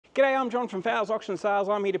G'day, I'm John from Fowles Auctions and Sales.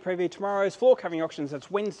 I'm here to preview tomorrow's floor covering auctions.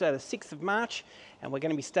 That's Wednesday the 6th of March and we're going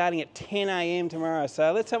to be starting at 10 a.m. tomorrow.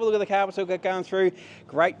 So let's have a look at the carpets we've got going through.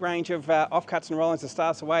 Great range of offcuts and rollings to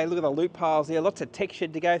start us away. Look at the loop piles there, lots of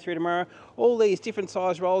textured to go through tomorrow. All these different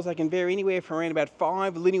size rolls, they can vary anywhere from around about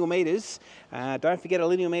 5 lineal metres. Don't forget a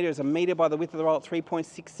lineal metre is a metre by the width of the roll at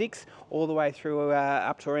 3.66 all the way through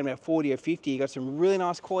up to around about 40 or 50. You've got some really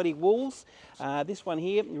nice quality wools. This one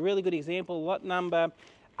here, really good example, lot number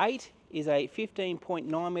 8 is a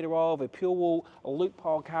 15.9 metre roll of a pure wool loop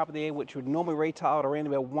pile carpet there, which would normally retail at around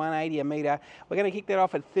about $180 a metre. We're going to kick that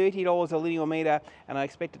off at $30 a lineal metre, and I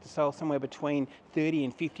expect it to sell somewhere between $30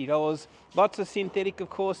 and $50. Lots of synthetic, of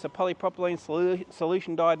course, the polypropylene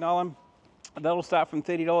solution dyed nylon. That'll start from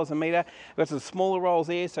 $30 a metre. We've got some smaller rolls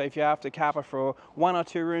there, so if you're after carpet for 1 or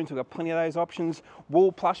 2 rooms, we've got plenty of those options.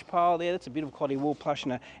 Wool plush pile there, that's a bit of quality wool plush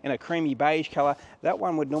in a creamy beige colour. That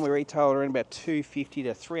one would normally retail around about $250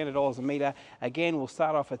 to $300 a metre. Again, we'll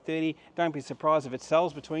start off at $30. Don't be surprised if it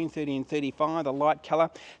sells between $30 and $35, the light colour.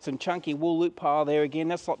 Some chunky wool loop pile there again,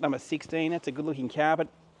 that's lot number 16. That's a good looking carpet.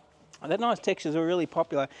 That nice textures are really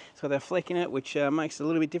popular. It's got that fleck in it, which makes it a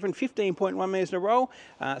little bit different. 15.1 metres in a roll,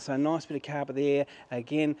 so a nice bit of carpet there.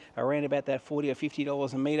 Again, around about that $40 or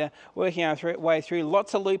 $50 a metre. Working our way through,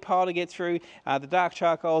 lots of loop pile to get through. The dark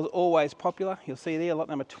charcoal is always popular. You'll see there, lot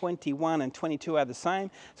number 21 and 22 are the same.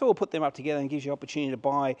 So we'll put them up together and gives you opportunity to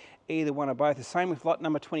buy either one or both. The same with lot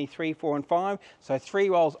number 23, 4 and 5. So 3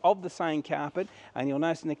 rolls of the same carpet, and you'll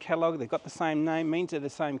notice in the catalogue they've got the same name, means they're the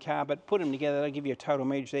same carpet. Put them together, they'll give you a total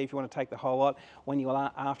measure there if you want to take the whole lot when you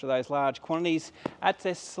are after those large quantities.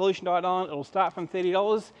 Access solution dyed nylon, it'll start from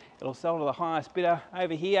 $30. It'll sell to the highest bidder.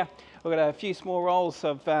 Over here, we've got a few small rolls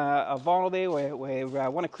of vinyl there where we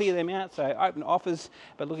want to clear them out, so open offers,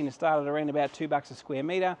 but looking to start at around about $2 a square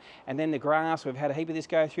metre. And then the grass, we've had a heap of this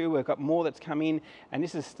go through. We've got more that's come in, and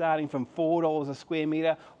this is starting from $4 a square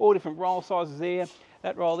metre. All different roll sizes there.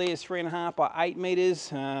 That roll there is 3.5 by 8 metres,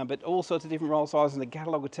 but all sorts of different roll sizes. And the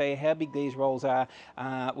catalogue will tell you how big these rolls are.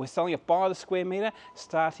 We're selling it by the square metre,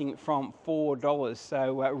 starting from $4.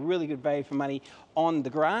 So really good value for money on the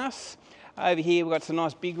grass. Over here, we've got some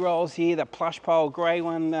nice big rolls here. The plush pile grey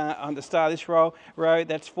one on the start of this row,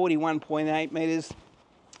 that's 41.8 metres.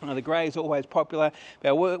 The grey is always popular,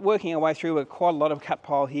 but working our way through quite a lot of cut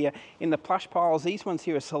pile here. In the plush piles, these ones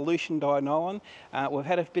here are solution dyed nylon. We've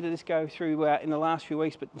had a bit of this go through in the last few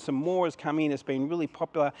weeks, but some more has come in. It's been really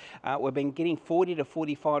popular. We've been getting $40 to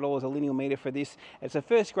 $45 a lineal metre for this. It's a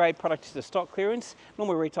first grade product, it's a stock clearance.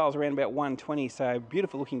 Normally retails around about $120, so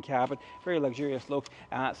beautiful looking carpet, very luxurious look.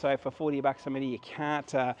 So for $40 a metre, you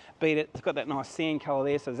can't beat it. It's got that nice sand colour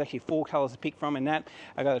there, so there's actually 4 colours to pick from in that.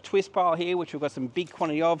 I've got a twist pile here, which we've got some big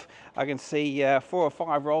quantity of. I can see 4 or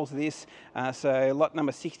 5 rolls of this, so lot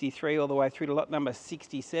number 63 all the way through to lot number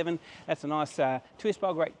 67. That's a nice twist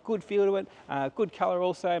pile, great, good feel to it, good colour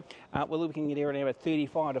also. We're looking at around about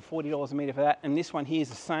 $35 to $40 a metre for that. And this one here is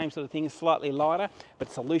the same sort of thing, slightly lighter, but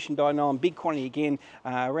solution dyed nylon, big quantity again,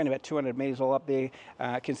 around about 200 metres all up there,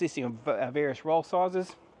 consisting of various roll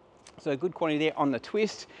sizes. So good quantity there on the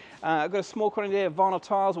twist. I've got a small quantity there of vinyl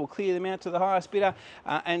tiles. We'll clear them out to the highest bidder.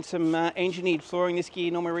 And some engineered flooring. This gear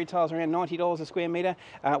normally retails around $90 a square metre.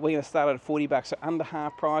 We're going to start at $40, so under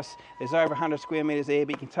half price. There's over 100 square metres there,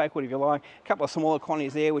 but you can take whatever you like. A couple of smaller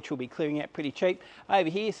quantities there, which we'll be clearing out pretty cheap. Over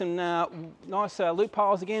here, some nice loop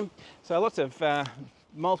piles again. So lots of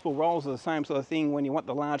multiple rolls of the same sort of thing. When you want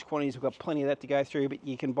the large quantities, we've got plenty of that to go through, but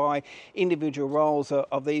you can buy individual rolls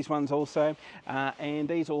of these ones also. And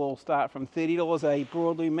these will all start from $30 a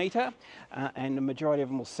broadloom metre, and the majority of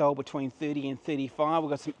them will sell between $30 and $35. We've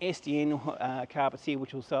got some SDN carpets here,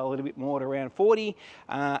 which will sell a little bit more at around $40,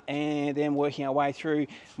 and then working our way through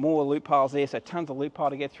more loop piles there, so tons of loop pile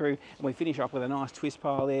to get through. And we finish off with a nice twist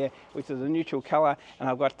pile there, which is a neutral colour, and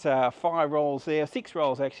I've got 5 rolls there, 6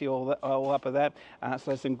 rolls actually all up of that.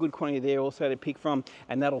 So some good quantity there also to pick from,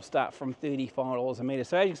 and that'll start from $35 a metre.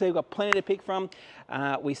 So as you can see, we've got plenty to pick from.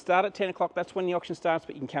 We start at 10 o'clock, that's when the auction starts,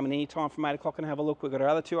 but you can come in any time from 8 o'clock and have a look. We've got our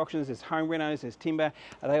other 2 auctions, there's home renos, there's timber.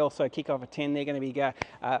 They also kick off at 10. They're going to be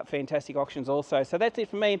fantastic auctions also. So that's it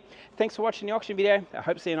for me. Thanks for watching the auction video. I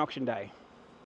hope to see you on auction day.